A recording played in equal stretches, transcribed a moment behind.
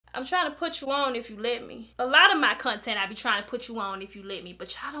I'm trying to put you on if you let me. A lot of my content I be trying to put you on if you let me,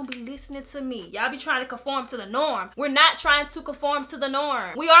 but y'all don't be listening to me. Y'all be trying to conform to the norm. We're not trying to conform to the norm.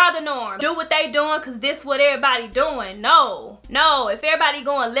 We are the norm. Do what they doing because this what everybody doing. No, if everybody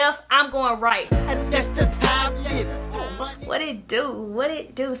going left, I'm going right. And that's just how I live. What it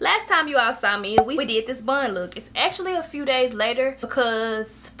do? Last time you all saw me, we did this bun look. It's actually a few days later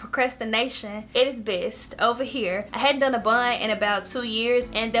because procrastination at its best over here. I hadn't done a bun in about 2 years,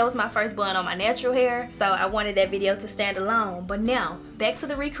 and that was my first bun on my natural hair, so I wanted that video to stand alone. But now, back to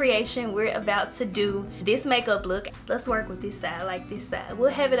the recreation. We're about to do this makeup look. Let's work with this side, like this side.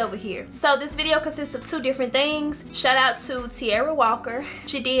 We'll have it over here. So this video consists of 2 different things. Shout out to Tiara Walker.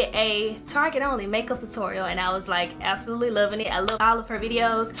 She did a Target only makeup tutorial, and I was like absolutely loving it. I love all of her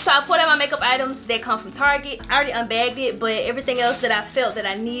videos. So I put out my makeup items that come from Target. I already unbagged it, but everything else that I felt that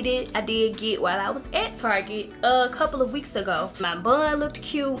I needed, I did get while I was at Target a couple of weeks ago. My bun looked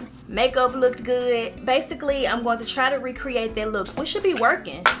cute. Makeup looked good. Basically, I'm going to try to recreate that look. We should be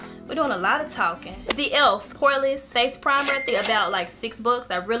working. We're doing a lot of talking. The e.l.f. Poreless Face Primer, I think about like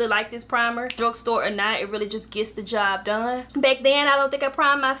 $6. I really like this primer. Drugstore or not, it really just gets the job done. Back then, I don't think I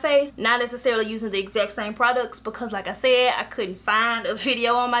primed my face. Not necessarily using the exact same products because like I said, I couldn't find a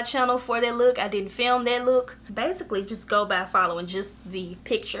video on my channel for that look. I didn't film that look. Basically, just go by following just the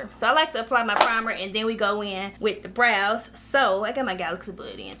picture. So I like to apply my primer and then we go in with the brows. So I got my Galaxy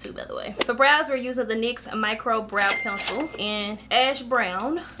Bud in too, by the way. For brows, we're using the NYX Micro Brow Pencil in Ash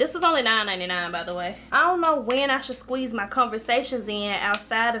Brown. This was only $9.99, by the way. I don't know when I should squeeze my conversations in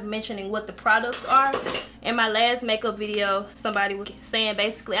outside of mentioning what the products are. In my last makeup video, somebody was saying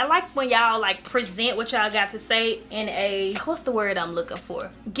basically, I like when y'all like present what y'all got to say in a, what's the word I'm looking for?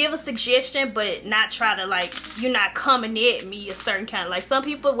 Give a suggestion, but not try to like, you're not coming at me a certain kind of, like some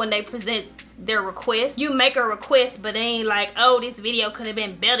people when they present their request, you make a request but it ain't like, oh, this video could have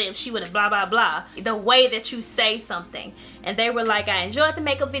been better if she would have blah blah blah. The way that you say something. And they were like, I enjoyed the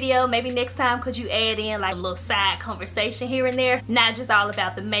makeup video, maybe next time could you add in like a little side conversation here and there, not just all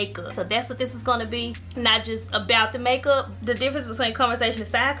about the makeup. So that's what this is gonna be, not just about the makeup. The difference between conversation and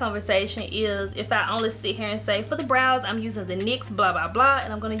side conversation is if I only sit here and say, for the brows I'm using the NYX blah blah blah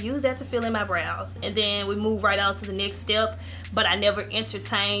and I'm gonna use that to fill in my brows, and then we move right on to the next step, but I never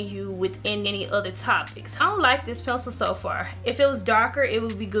entertain you within any other topics. I don't like this pencil so far. If it was darker it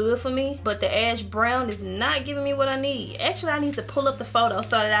would be good for me, but the ash brown is not giving me what I need. Actually, I need to pull up the photo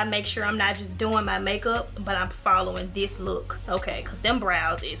so that I make sure I'm not just doing my makeup, but I'm following this look. Okay, because them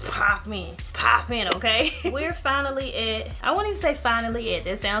brows is popping, okay? We're finally at, I won't even say finally at,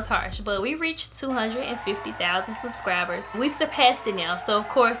 that sounds harsh, but we reached 250,000 subscribers. We've surpassed it now, so of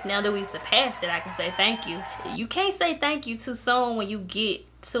course, now that we've surpassed it, I can say thank you. You can't say thank you too soon when you get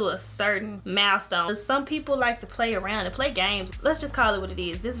to a certain milestone. Some people like to play around and play games. Let's just call it what it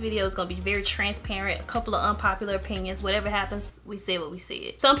is. This video is gonna be very transparent, a couple of unpopular opinions. Whatever happens, we say what we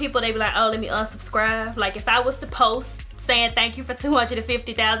said. Some people, they be like, oh, let me unsubscribe. Like if I was to post saying thank you for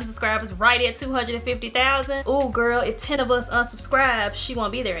 250,000 subscribers right at 250,000, oh girl, if 10 of us unsubscribe, she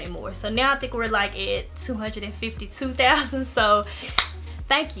won't be there anymore. So now I think we're like at 252,000, so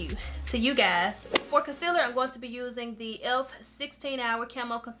thank you to you guys. For concealer, I'm going to be using the e.l.f. 16-Hour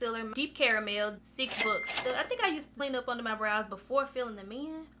Camo Concealer Deep Caramel, $6. I think I used to clean up under my brows before filling them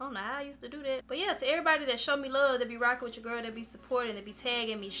in. I don't know how I used to do that. But yeah, to everybody that show me love, that be rocking with your girl, that be supporting, that be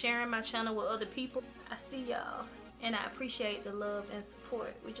tagging me, sharing my channel with other people, I see y'all. And I appreciate the love and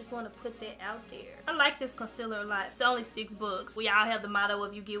support. We just want to put that out there. I like this concealer a lot. It's only $6. We all have the motto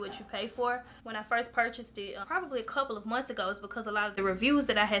of you get what you pay for. When I first purchased it, probably a couple of months ago, it's because a lot of the reviews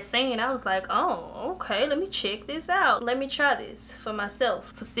that I had seen, I was like, oh, okay, let me check this out. Let me try this for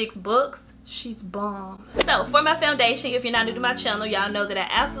myself. For $6, she's bomb. So for my foundation, if you're not new to my channel, y'all know that I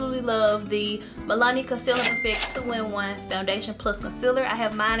absolutely love the Milani Conceal and Perfect 2-in-1 Foundation Plus Concealer. I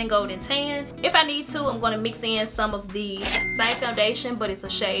have mine in Golden Tan. If I need to, I'm going to mix in some of the same foundation, but it's a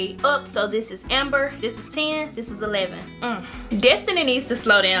shade up. So this is Amber, this is 10, this is 11. Destiny needs to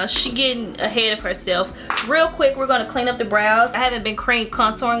slow down. She getting ahead of herself. Real quick, we're going to clean up the brows. I haven't been cream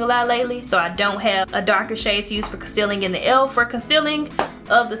contouring a lot lately, so I don't have a darker shade to use for concealing in the e.l.f. For concealing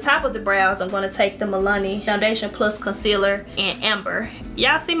of the top of the brows, I'm going to take the Milani Foundation Plus Concealer in Amber.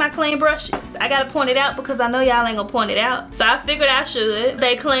 Y'all see my clean brushes? I gotta point it out because I know y'all ain't gonna point it out, so I figured I should.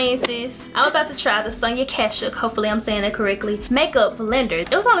 They clean, sis. I'm about to try the ᶫᵒᵛᵉᵧ, hopefully I'm saying that correctly, makeup blender.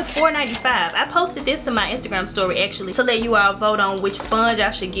 It was only $4.95. I posted this to my Instagram story actually to let you all vote on which sponge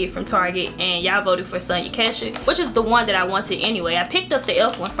I should get from Target, and y'all voted for ᶫᵒᵛᵉᵧ, which is the one that I wanted anyway. I picked up the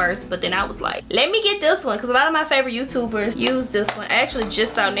e.l.f. one first, but then I was like, let me get this one because a lot of my favorite YouTubers use this one. I actually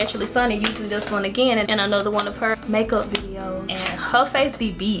just saw Naturally Sunny using this one again in another one of her makeup videos, and her favorite face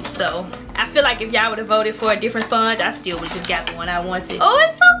be beat, so I feel like if y'all would have voted for a different sponge, I still would have just got the one I wanted. Oh,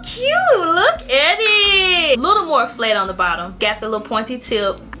 it's so cute. Look at it. A little more flat on the bottom. Got the little pointy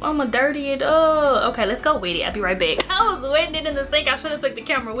tip. I'm gonna dirty it up. Okay, let's go with it. I'll be right back. I was wetting it in the sink. I should have took the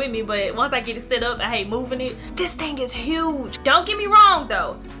camera with me, but once I get it set up, I hate moving it. This thing is huge. Don't get me wrong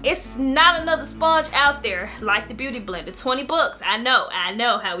though. It's not another sponge out there like the Beauty Blender. 20 bucks. I know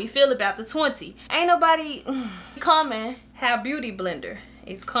how we feel about the 20. Ain't nobody coming how Beauty Blender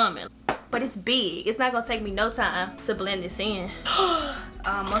is coming. But it's big. It's not gonna take me no time to blend this in. I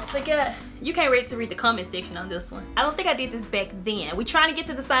almost forgot. You can't wait to read the comment section on this one. I don't think I did this back then. We trying to get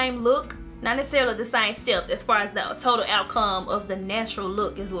to the same look, not necessarily the same steps as far as the total outcome of the natural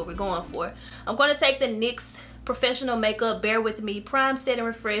look is what we're going for. I'm gonna take the NYX Professional Makeup Bare With Me Prime, Set, and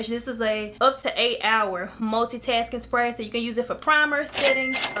Refresh. This is a up to 8-hour multitasking spray, so you can use it for primer,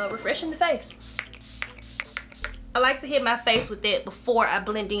 setting, refreshing the face. I like to hit my face with that before I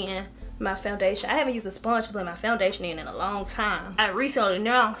blend in my foundation. I haven't used a sponge to blend my foundation in a long time. I recently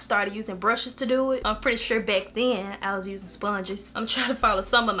now started using brushes to do it. I'm pretty sure back then I was using sponges. I'm trying to follow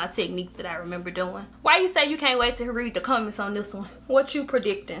some of my techniques that I remember doing. Why you say you can't wait to read the comments on this one? What you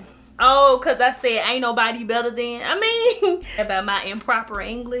predicting? Oh, cause I said ain't nobody better than, I mean, about my improper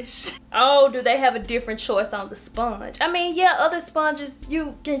English. Oh, do they have a different choice on the sponge? I mean, yeah, other sponges,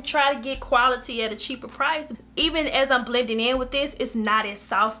 you can try to get quality at a cheaper price. Even as I'm blending in with this, it's not as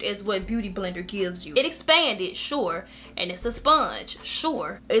soft as what Beauty Blender gives you. It expanded, sure, and it's a sponge,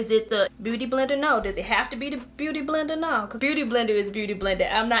 sure. Is it the Beauty Blender? No. Does it have to be the Beauty Blender? No, because Beauty Blender is Beauty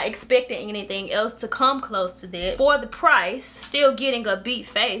Blender. I'm not expecting anything else to come close to that. For the price, still getting a beat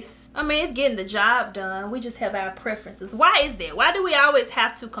face. I mean, it's getting the job done. We just have our preferences. Why is that? Why do we always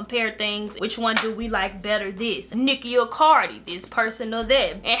have to compare things? Which one do we like better? This Nicki or Cardi, this person or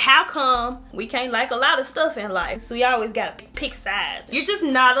that? And how come we can't like a lot of stuff in life? So we always gotta pick sides. You're just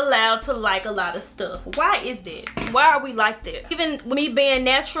not allowed to like a lot of stuff. Why is that? Why are we like that? Even me being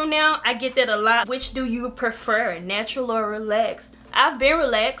natural now, I get that a lot. Which do you prefer, natural or relaxed? I've been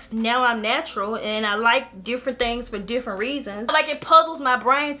relaxed, now I'm natural, and I like different things for different reasons. Like, it puzzles my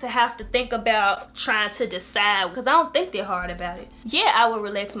brain to have to think about trying to decide, because I don't think that hard about it. Yeah, I would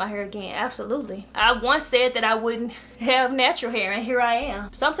relax my hair again, absolutely. I once said that I wouldn't have natural hair, and here I am.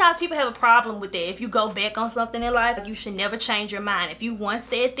 Sometimes people have a problem with that. If you go back on something in life, you should never change your mind. If you once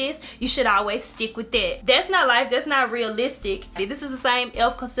said this, you should always stick with that. That's not life, that's not realistic. This is the same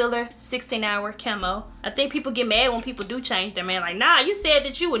e.l.f. concealer, 16-hour camo. I think people get mad when people do change their mind. Like, nah, you said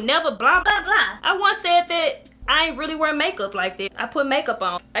that you would never blah, blah, blah. I once said that I ain't really wear makeup like that. I put makeup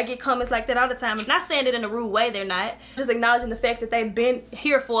on. I get comments like that all the time. I'm not saying it in a rude way, they're not. Just acknowledging the fact that they've been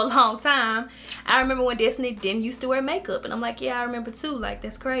here for a long time. I remember when Destiny didn't used to wear makeup, and I'm like, yeah, I remember too. Like,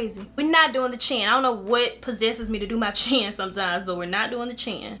 that's crazy. We're not doing the chin. I don't know what possesses me to do my chin sometimes, but we're not doing the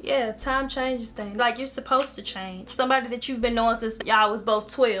chin. Yeah, time changes things. Like, you're supposed to change. Somebody that you've been knowing since y'all was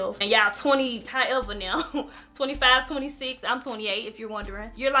both 12, and y'all 20, however now, 25, 26, I'm 28 if you're wondering.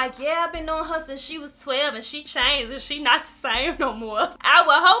 You're like, yeah, I've been knowing her since she was 12 and she changed and she not the same no more. I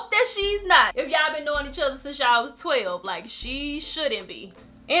would hope that she's not. If y'all been knowing each other since y'all was 12, like, she shouldn't be.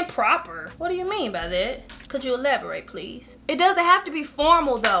 Improper? What do you mean by that? Could you elaborate, please? It doesn't have to be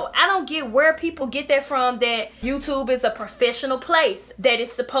formal though. I don't get where people get that from, that YouTube is a professional place, that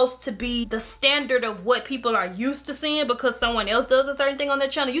it's supposed to be the standard of what people are used to seeing because someone else does a certain thing on their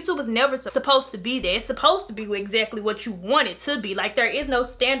channel. YouTube is never supposed to be there. It's supposed to be exactly what you want it to be. Like, there is no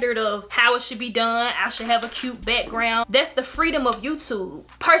standard of how it should be done. I should have a cute background. That's the freedom of YouTube.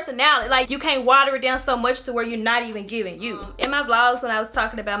 Personality, like, you can't water it down so much to where you're not even giving you. In my vlogs, when I was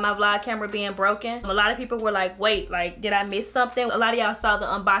talking about my vlog camera being broken, a lot of people were like, wait, like, did I miss something? A lot of y'all saw the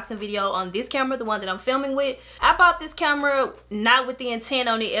unboxing video on this camera, the one that I'm filming with. I bought this camera not with the intent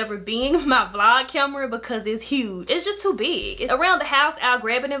on it ever being my vlog camera because it's huge. It's just too big. It's around the house. I'll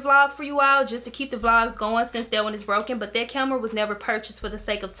grab it and vlog for you all just to keep the vlogs going since that one is broken, but that camera was never purchased for the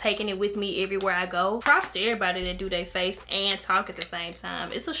sake of taking it with me everywhere I go. Props to everybody that do their face and talk at the same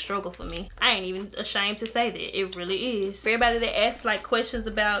time. It's a struggle for me. I ain't even ashamed to say that. It really is. For everybody that asks like questions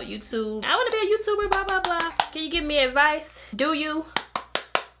about YouTube, I want to be a YouTuber, blah blah blah. Can you give me advice? Do you?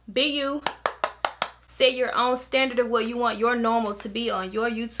 Be you. Set your own standard of what you want your normal to be on your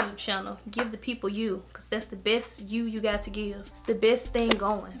YouTube channel. Give the people you, because that's the best you got to give. It's the best thing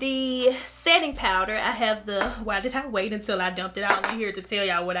going. The setting powder, I have the, why did I wait until I dumped it out? I'm here to tell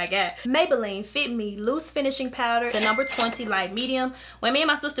y'all what I got. Maybelline Fit Me Loose Finishing Powder, the number 20 light medium. When me and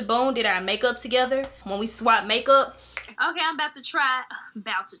my sister Boone did our makeup together, when we swapped makeup. Okay, I'm about to try,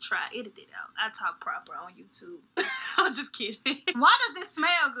 edit it out. I talk proper on YouTube. I'm just kidding. Why does this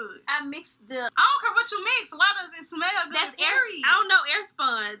smell good? I mixed the, I don't care what you mix? Why does it smell good? That's air. I don't know, air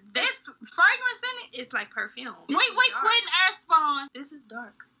spun. It's fragrance in it. It's like perfume. We quitting air spun. This is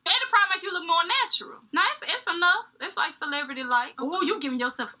dark. It'll probably make you look more natural. No, it's enough. It's like celebrity light. Oh, you giving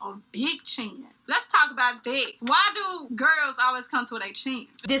yourself a big chin. Let's talk about that. Why do girls always come to their chin?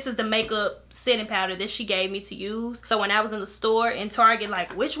 This is the makeup setting powder that she gave me to use. So when I was in the store in Target,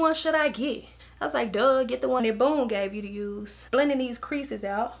 like, which one should I get? I was like, duh, get the one that Boom gave you to use. Blending these creases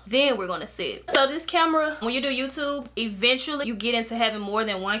out. Then we're gonna sit. So this camera, when you do YouTube, eventually you get into having more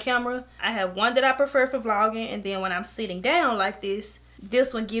than one camera. I have one that I prefer for vlogging, and then when I'm sitting down like this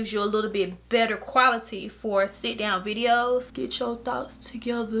one gives you a little bit better quality for sit down videos. Get your thoughts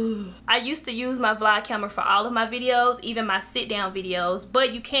together. I used to use my vlog camera for all of my videos, even my sit down videos,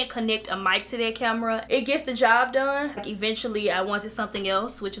 but you can't connect a mic to that camera. It gets the job done. Like, eventually I wanted something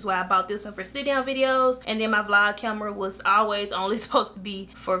else, which is why I bought this one for sit down videos, and then my vlog camera was always only supposed to be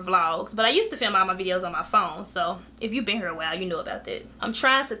for vlogs. But I used to film all my videos on my phone, so if you've been here a while, you know about that. I'm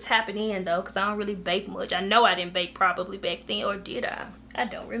trying to tap it in though, because I don't really bake much. I know I didn't bake probably back then, or did I? I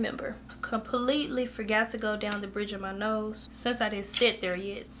don't remember. Completely forgot to go down the bridge of my nose since I didn't sit there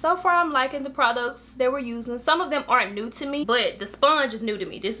yet. So far I'm liking the products that we're using. Some of them aren't new to me, but the sponge is new to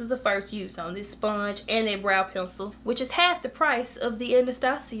me. This is the first use on this sponge and a brow pencil, which is half the price of the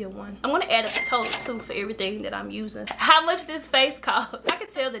Anastasia one. I'm gonna add up the total too for everything that I'm using. How much this face costs. I can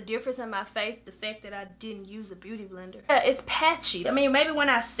tell the difference in my face, the fact that I didn't use a beauty blender. It's patchy. I mean, maybe when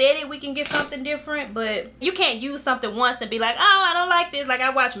I said it we can get something different, but you can't use something once and be like, oh, I don't like this. Like,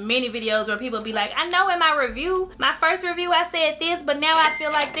 I watch many videos where people be like, I know in my review, my first review I said this, but now I feel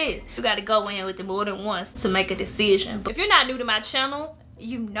like this. You gotta go in with it more than once to make a decision. But if you're not new to my channel,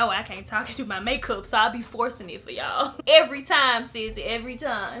 you know I can't talk and do my makeup, so I'll be forcing it for y'all. Every time, sis, every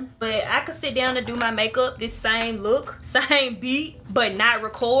time. But I could sit down and do my makeup, this same look, same beat, but not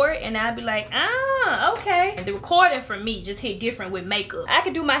record, and I'd be like, ah, okay. And the recording for me just hit different with makeup. I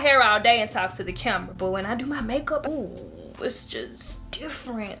could do my hair all day and talk to the camera, but when I do my makeup, ooh, it's just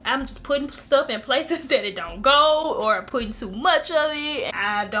different. I'm just putting stuff in places that it don't go, or putting too much of it.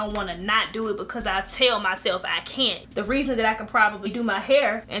 I don't want to not do it because I tell myself I can't. The reason that I can probably do my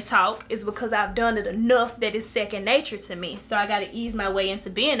hair and talk is because I've done it enough that it's second nature to me. So I got to ease my way into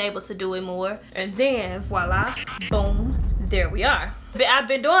being able to do it more, and then voila, boom, there we are. But I've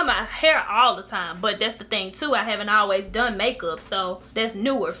been doing my hair all the time, but that's the thing too, I haven't always done makeup, so that's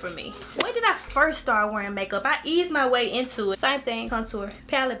newer for me. When did I first start wearing makeup? I eased my way into it. Same thing, contour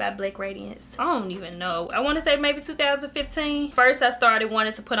palette by Black Radiance. I don't even know. I want to say maybe 2015. First I started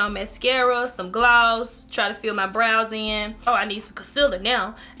wanting to put on mascara, some gloss, try to fill my brows in. Oh, I need some concealer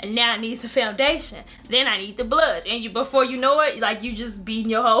now, and now I need some foundation. Then I need the blush, and before you know it, like, you just beating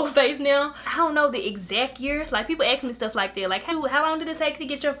your whole face now. I don't know the exact year. Like, people ask me stuff like that, like, hey, how long did it take to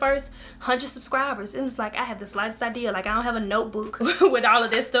get your first 100 subscribers? And it's like, I have the slightest idea. Like, I don't have a notebook with all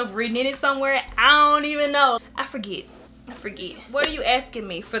of that stuff written in it somewhere. I don't even know. I forget. What are you asking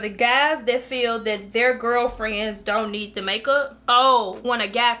me? For the guys that feel that their girlfriends don't need the makeup? Oh, when a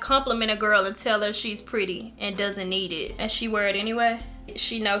guy compliment a girl and tell her she's pretty and doesn't need it, and she wear it anyway?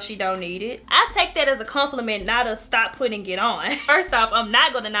 She knows she don't need it. I take that as a compliment, not a stop putting it on. First off, I'm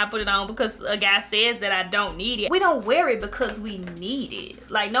not gonna not put it on because a guy says that I don't need it. We don't wear it because we need it.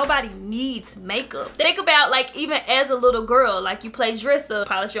 Like, nobody needs makeup. Think about, like, even as a little girl, like, you play dress up,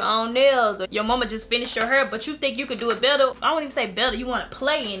 polish your own nails, or your mama just finished your hair, but you think you could do it better. I wouldn't even say better, you want to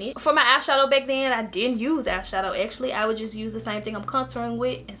play in it. For my eyeshadow back then, I didn't use eyeshadow. Actually, I would just use the same thing I'm contouring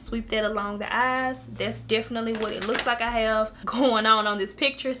with and sweep that along the eyes. That's definitely what it looks like I have going on this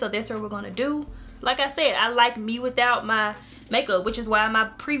picture, so that's what we're gonna do. Like I said, I like me without my makeup, which is why my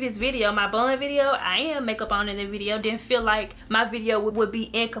previous video, my bun video, I am makeup on in the video. Didn't feel like my video would be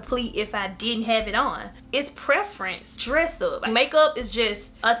incomplete if I didn't have it on. It's preference. Dress up. Makeup is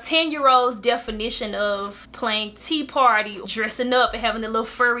just a 10-year-old's definition of playing tea party, dressing up and having the little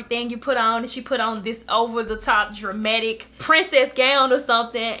furry thing you put on, and she put on this over-the-top dramatic princess gown or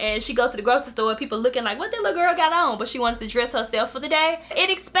something, and she goes to the grocery store and people looking like, what that little girl got on? But she wants to dress herself for the day. It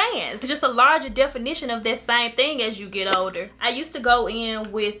expands. It's just a larger definition of that same thing as you get older. I used to go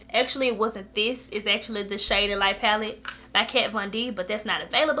in with, actually it wasn't this, it's actually the Shaded Light palette by Kat Von D, but that's not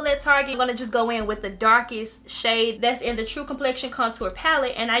available at Target. I'm gonna just go in with the darkest shade that's in the True Complexion Contour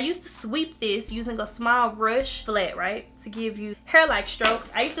palette, and I used to sweep this using a small brush, flat, right, to give you hair-like strokes.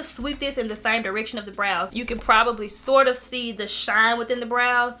 I used to sweep this in the same direction of the brows. You can probably sort of see the shine within the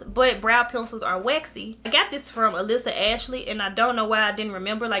brows, but brow pencils are waxy. I got this from Alyssa Ashley, and I don't know why I didn't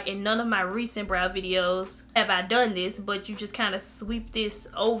remember. Like, in none of my recent brow videos have I done this, but you just kind of sweep this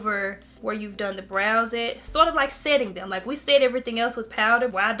over where you've done the brows at, sort of like setting them. Like we set everything else with powder,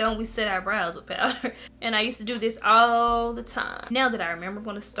 why don't we set our brows with powder? And I used to do this all the time. Now that I remember, I'm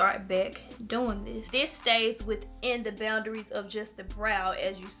gonna start back doing this. This stays within the boundaries of just the brow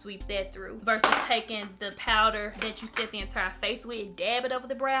as you sweep that through, versus taking the powder that you set the entire face with and dab it over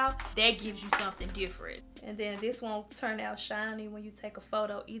the brow. That gives you something different. And then this won't turn out shiny when you take a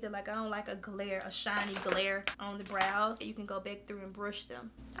photo either. Like I don't like a shiny glare on the brows. You can go back through and brush them.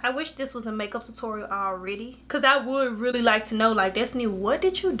 I wish this was a makeup tutorial already, because I would really like to know, like, Destiny, what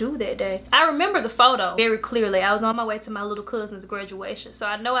did you do that day? I remember the photo very clearly. I was on my way to my little cousin's graduation, so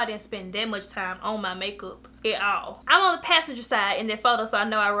I know I didn't spend that much time on my makeup at all. I'm on the passenger side in that photo, so I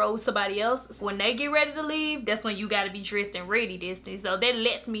know I rode with somebody else. When they get ready to leave, that's when you gotta be dressed and ready, Destiny. So that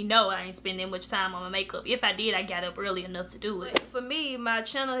lets me know I ain't spend that much time on my makeup. If I did, I got up early enough to do it. For me, my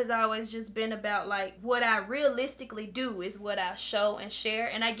channel has always just been about, like, what I realistically do is what I show and share.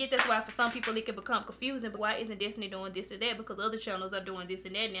 And I get that's why for some people it can become confusing. But why isn't Destiny doing this or that? Because other channels are doing this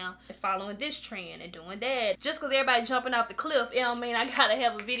and that now and following this trend and doing that. Just because everybody jumping off the cliff, it don't mean I gotta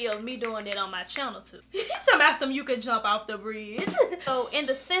have a video of me doing that on my channel too. Somehow you could jump off the bridge. So in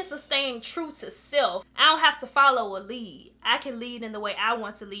the sense of staying true to self, I don't have to follow a lead. I can lead in the way I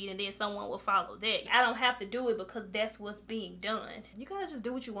want to lead, and then someone will follow that. I don't have to do it because that's what's being done. You gotta just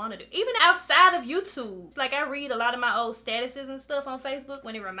do what you want to do. Even outside of YouTube. Like I read a lot of my old statuses and stuff on Facebook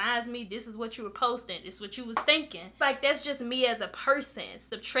when it reminds me this is what you were posting, this is what you was thinking. Like that's just me as a person.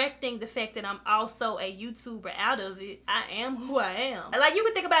 Subtracting the fact that I'm also a YouTuber out of it, I am who I am. Like you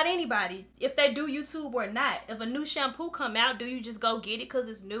could think about anybody, if they do YouTube or not. If a new shampoo come out, do you just go get it because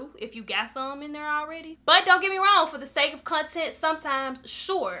it's new if you got some in there already? But don't get me wrong, for the sake of content, sometimes,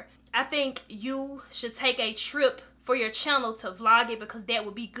 sure, I think you should take a trip for your channel to vlog it because that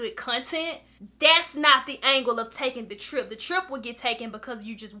would be good content. That's not the angle of taking the trip. The trip would get taken because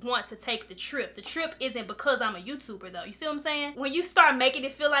you just want to take the trip. The trip isn't because I'm a YouTuber though. You see what I'm saying? When you start making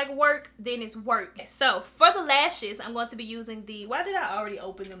it feel like work, then it's work. So for the lashes, I'm going to be using the, why did I already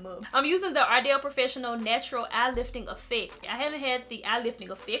open them up? I'm using the Ardell Professional Natural Eye Lifting Effect. I haven't had the eye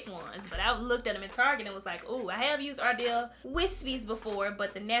lifting effect ones, but I looked at them in Target and was like, oh, I have used Ardell Wispies before,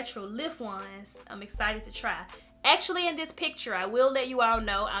 but the natural lift ones, I'm excited to try. Actually, in this picture, I will let you all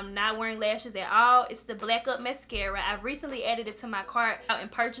know I'm not wearing lashes at all. It's the Black Up Mascara. I've recently added it to my cart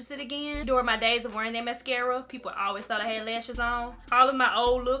and purchased it again. During my days of wearing that mascara, people always thought I had lashes on. All of my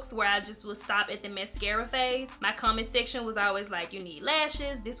old looks where I just would stop at the mascara phase, my comment section was always like, you need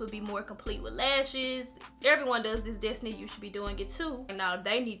lashes. This would be more complete with lashes. Everyone does this, Destiny. You should be doing it too. And now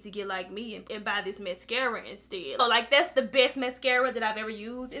they need to get like me and buy this mascara instead. So like that's the best mascara that I've ever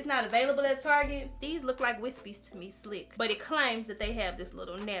used. It's not available at Target. These look like wispies to me, slick, but it claims that they have this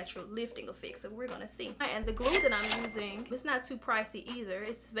little natural lifting effect, so we're gonna see. And the glue that I'm using, it's not too pricey either.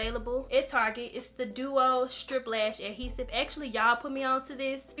 It's available at Target. It's the Duo Strip Lash Adhesive. Actually, y'all put me onto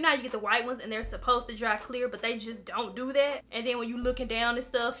this. You know how you get the white ones and they're supposed to dry clear, but they just don't do that. And then when you looking down and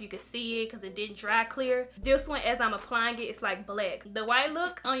stuff, you can see it because it didn't dry clear. This one, as I'm applying it, it's like black. The white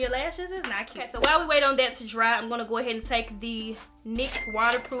look on your lashes is not cute. Okay, so while we wait on that to dry, I'm gonna go ahead and take the NYX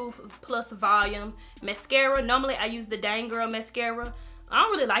Waterproof Plus Volume Mascara. Normally I use the Dang Girl mascara. I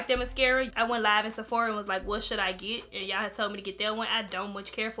don't really like that mascara. I went live in Sephora and was like, what should I get? And y'all had told me to get that one. I don't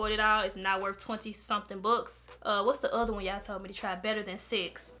much care for it at all. It's not worth 20 something bucks. What's the other one y'all told me to try? Better Than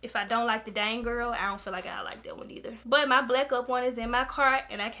Sex. If I don't like the Dang Girl, I don't feel like I like that one either. But my Black Up one is in my cart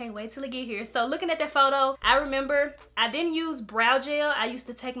and I can't wait till it get here. So looking at that photo, I remember I didn't use brow gel. I used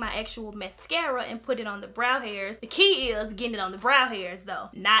to take my actual mascara and put it on the brow hairs. The key is getting it on the brow hairs though.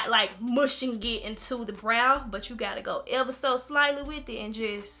 Not like mushing it into the brow, but you gotta go ever so slightly with it and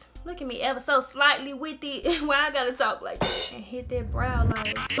just look at me ever so slightly with it. Why I gotta talk like this and hit that brow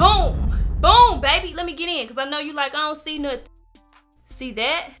line. Boom, boom, baby. Let me get in because I know you like I don't see nothing. See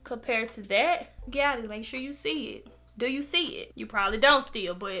that compared to that? You gotta make sure you see it. Do you see it? You probably don't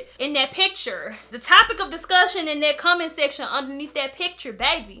still, but in that picture, the topic of discussion in that comment section underneath that picture,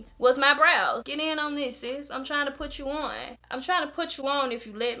 baby, was my brows. Get in on this, sis. I'm trying to put you on. I'm trying to put you on if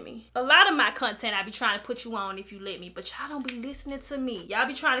you let me. A lot of my content, I be trying to put you on if you let me, but y'all don't be listening to me. Y'all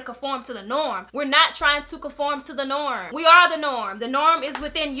be trying to conform to the norm. We're not trying to conform to the norm. We are the norm. The norm is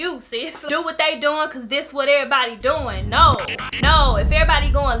within you, sis. Do what they doing because this what everybody doing. No, no. If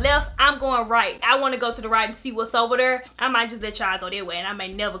everybody going left, I'm going right. I want to go to the right and see what's over there. better, I might just let y'all go that way and I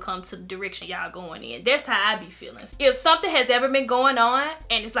may never come to the direction y'all going in. That's how I be feeling. If something has ever been going on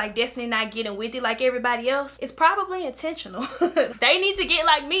and it's like Destiny not getting with it like everybody else, it's probably intentional. They need to get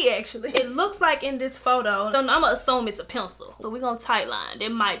like me, actually. It looks like in this photo, I'm gonna assume it's a pencil. So we're gonna tight line.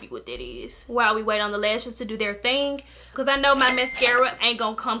 That might be what that is. While we wait on the lashes to do their thing. Because I know my mascara ain't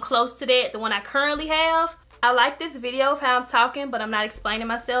gonna come close to that, the one I currently have. I like this video of how I'm talking, but I'm not explaining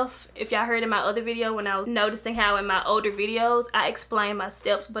myself. If y'all heard in my other video when I was noticing how in my older videos, I explained my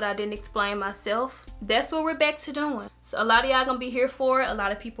steps, but I didn't explain myself. That's what we're back to doing. So a lot of y'all gonna be here for it, a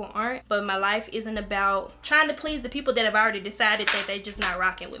lot of people aren't. But my life isn't about trying to please the people that have already decided that they just not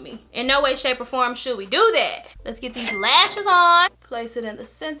rocking with me. In no way, shape, or form should we do that. Let's get these lashes on. Place it in the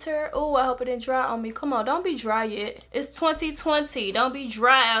center. Oh, I hope it didn't dry on me. Come on, don't be dry yet. It's 2020, don't be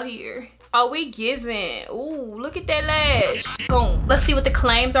dry out here. Are we giving? Ooh, look at that lash. Boom. Let's see what the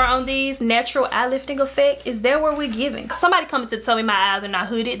claims are on these. Natural eye lifting effect. Is that where we're giving? Somebody commented to tell me my eyes are not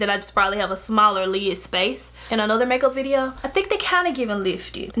hooded, that I just probably have a smaller lid space. In another makeup video, I think they kind of giving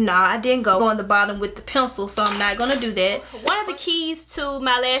lifted. Nah, I didn't go on the bottom with the pencil, so I'm not gonna do that. One of the keys to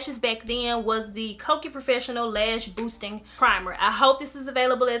my lashes back then was the ᶑᶒᵏ Professional Lash Boosting Primer. I hope this is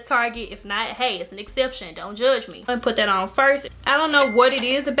available at Target. If not, hey, it's an exception. Don't judge me. I'm gonna put that on first. I don't know what it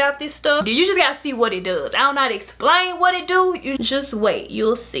is about this stuff. You just gotta see what it does. I don't know how to explain what it do. You just wait,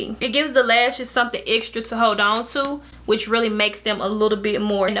 you'll see. It gives the lashes something extra to hold on to, which really makes them a little bit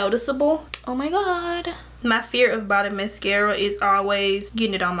more noticeable. Oh my god. My fear of bottom mascara is always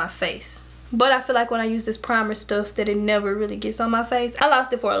getting it on my face. But I feel like when I use this primer stuff that it never really gets on my face. I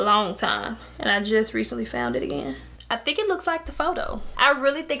lost it for a long time and I just recently found it again. I think it looks like the photo. I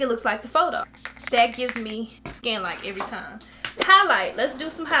really think it looks like the photo. That gives me skin like every time. Highlight. Let's do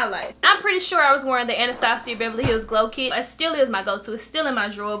some highlight. I'm pretty sure I was wearing the Anastasia Beverly Hills Glow Kit. It still is my go-to. It's still in my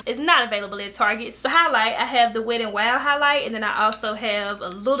drawer. It's not available at Target. So highlight, I have the Wet n Wild highlight, and then I also have a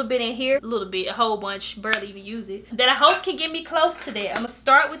little bit in here. A little bit, a whole bunch, barely even use it. That I hope can get me close to that. I'm gonna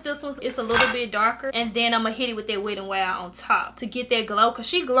start with this one. It's a little bit darker, and then I'm gonna hit it with that Wet n Wild on top to get that glow, because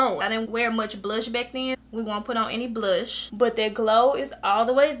she glowing. I didn't wear much blush back then. We won't put on any blush, but that glow is all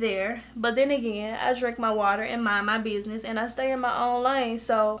the way there. But then again, I drink my water and mind my business, and I stay in my own lane.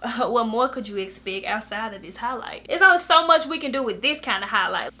 So what more could you expect outside of this highlight? There's only so much we can do with this kind of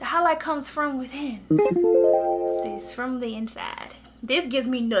highlight. The highlight comes from within. Sis, from the inside. This gives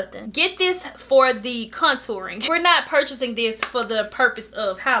me nothing. Get this for the contouring. We're not purchasing this for the purpose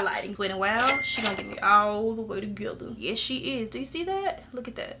of highlighting. Wet n Wild, she's gonna get me all the way together. Yes, she is. Do you see that? Look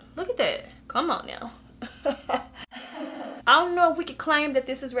at that. Look at that. Come on now. I don't know if we could claim that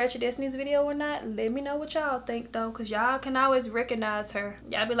this is ᶑᵒ Destiny's video or not. Let me know what y'all think though, because y'all can always recognize her.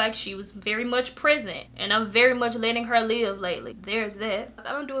 Y'all be like, she was very much present, and I'm very much letting her live lately. There's that.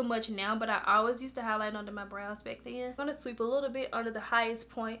 I don't do it much now, but I always used to highlight under my brows back then. I'm gonna sweep a little bit under the highest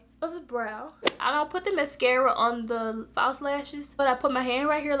point of the brow. I don't put the mascara on the false lashes, but I put my hand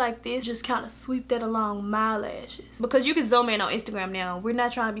right here like this, just kind of sweep that along my lashes. Because you can zoom in on Instagram now. We're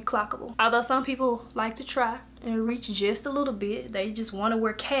not trying to be clockable. Although some people like to try and reach just a little bit. They just want to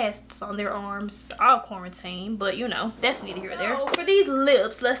wear casts on their arms all quarantine, but you know, that's neither here nor there. For these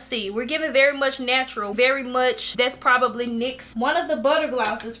lips, let's see, we're giving very much natural, very much, that's probably NYX, one of the butter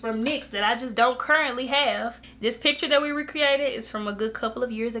glosses from NYX that I just don't currently have. This picture that we recreated is from a good couple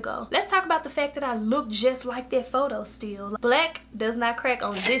of years ago. Let's talk about the fact that I look just like that photo still. Black does not crack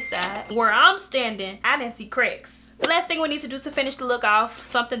on this side. Where I'm standing, I didn't see cracks. The last thing we need to do to finish the look off,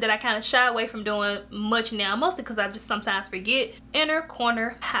 something that I kind of shy away from doing much now, mostly because I just sometimes forget, inner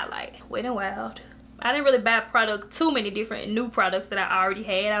corner highlight. Wet n Wild. I didn't really buy too many different new products that I already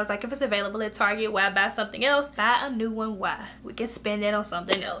had. I was like, if it's available at Target, why buy something else? Buy a new one, why? We can spend that on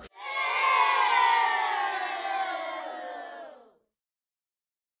something else.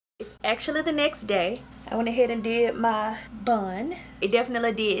 Actually, the next day, I went ahead and did my bun. It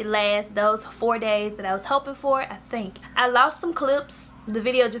definitely did last those 4 days that I was hoping for, I think. I lost some clips. The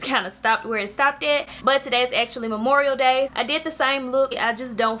video just kind of stopped where it stopped at, but today's actually Memorial Day. I did the same look. I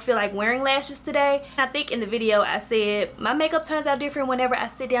just don't feel like wearing lashes today. I think in the video I said my makeup turns out different whenever I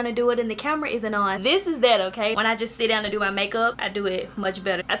sit down and do it and the camera isn't on. This is that, okay? When I just sit down and do my makeup, I do it much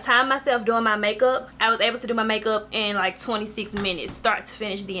better. I timed myself doing my makeup. I was able to do my makeup in like 26 minutes, start to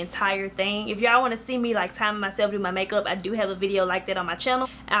finish, the entire thing. If y'all want to see me like timing myself do my makeup, I do have a video like that on my channel.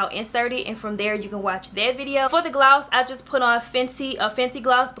 I'll insert it, and from there you can watch that video. For the gloss, I just put on Fenty Fenty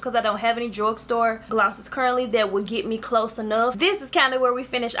gloss because I don't have any drugstore glosses currently that would get me close enough. This is kind of where we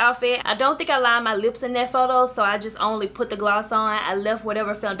finished outfit. I don't think I lined my lips in that photo, so I just only put the gloss on. I left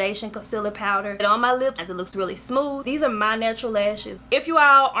whatever foundation, concealer, powder on my lips as it looks really smooth. These are my natural lashes. If you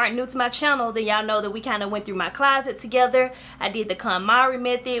all aren't new to my channel, then y'all know that we kind of went through my closet together. I did the KonMari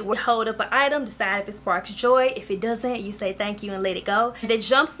method. We hold up an item, decide if it sparks joy. If it doesn't, you say thank you and let it go. The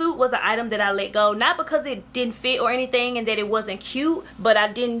jumpsuit was an item that I let go, not because it didn't fit or anything and that it wasn't cute, but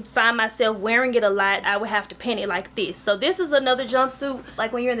I didn't find myself wearing it a lot. I would have to pin it like this. So this is another jumpsuit,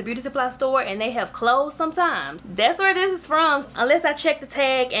 like when you're in the beauty supply store and they have clothes sometimes. That's where this is from. Unless I check the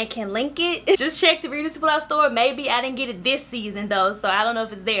tag and can link it. Just check the beauty supply store. Maybe I didn't get it this season though, so I don't know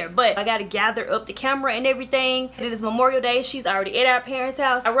if it's there, but I gotta gather up the camera and everything. It is Memorial Day. She's already at our parents'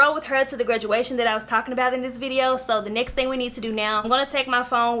 house. I rode with her to the graduation that I was talking about in this video, so the next thing we need to do now, I'm gonna take my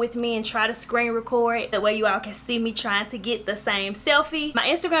phone with me and try to screen record. That way you all can see me trying to get the same selfie. My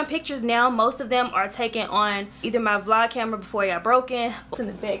Instagram pictures now, most of them are taken on either my vlog camera before it got broken. It's in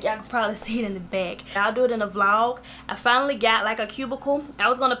the back. Y'all can probably see it in the back. I'll do it in a vlog. I finally got like a cubicle. I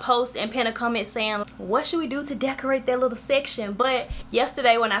was gonna post and pin a comment saying, what should we do to decorate that little section? But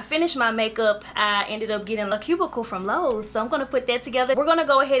yesterday when I finished my makeup, I ended up getting a cubicle from Lowe's. So I'm gonna put that together. We're gonna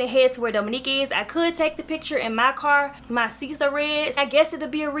go ahead and head to where Dominique is. I could take the picture in my car. My seats are red. I guess it'll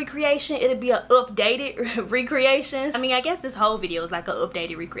be a recreation. It'll be an updated recreation. I mean, I guess this whole video is like an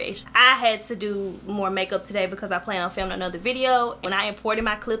updated recreation. I had to do more makeup today because I plan on filming another video. When I imported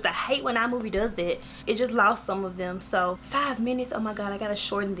my clips, I hate when iMovie does that. It just lost some of them. So 5 minutes. Oh my god, I gotta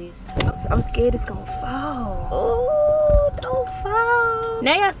shorten this. I'm scared it's gonna fall. Oh, don't fall.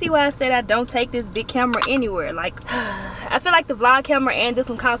 Now y'all see why I said I don't take this big camera anywhere. Like, I feel like the vlog camera and this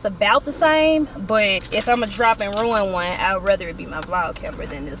one cost about the same, but if I'm gonna drop and ruin one, I'd rather it be my vlog camera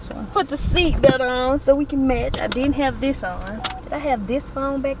than this one. Put the seatbelt on so we can match. I didn't have this on. Did I have this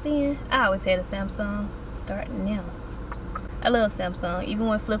phone back then? I always had a Samsung. Starting now. I love Samsung, even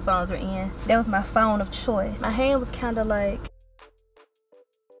when flip phones were in. That was my phone of choice. My hand was kind of like...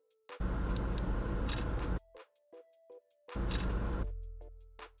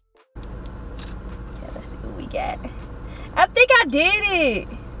 Okay, let's see what we got. I think I did it.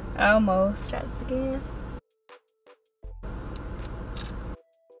 Almost. Try this again.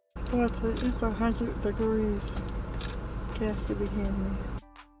 It's 100 degrees. Gas to begin with.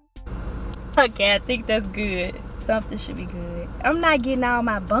 Okay, I think that's good. Something should be good. I'm not getting all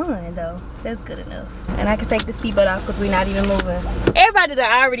my bun though. That's good enough. And I can take the seatbelt off because we're not even moving. Everybody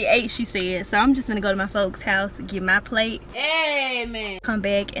that I already ate, she said. So I'm just gonna go to my folks' house, get my plate. Hey man. Come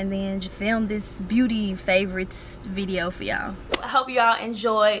back and then just film this beauty favorites video for y'all. I hope y'all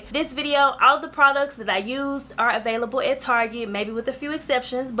enjoyed this video. All of the products that I used are available at Target, maybe with a few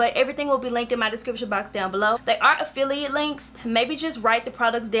exceptions, but everything will be linked in my description box down below. They are affiliate links. Maybe just write the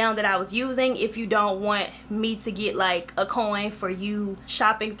products down that I was using if you don't want me to get like a coin for you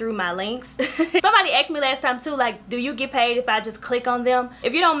shopping through my links. Somebody asked me last time too, like, do you get paid if I just click on them?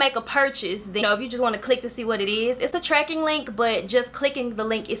 If you don't make a purchase, then, you know, if you just want to click to see what it is, it's a tracking link, but just clicking the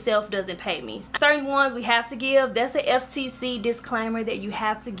link itself doesn't pay me. Certain ones we have to give. That's a FTC disclaimer that you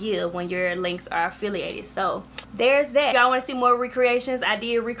have to give when your links are affiliated. So there's that. If y'all want to see more recreations, I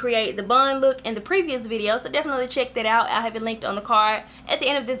did recreate the bun look in the previous video, so definitely check that out. I'll have it linked on the card at the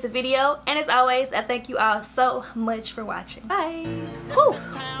end of this video. And as always, I thank you all so much for watching. Bye. Whew.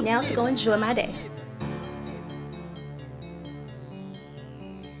 Now to go enjoy my day.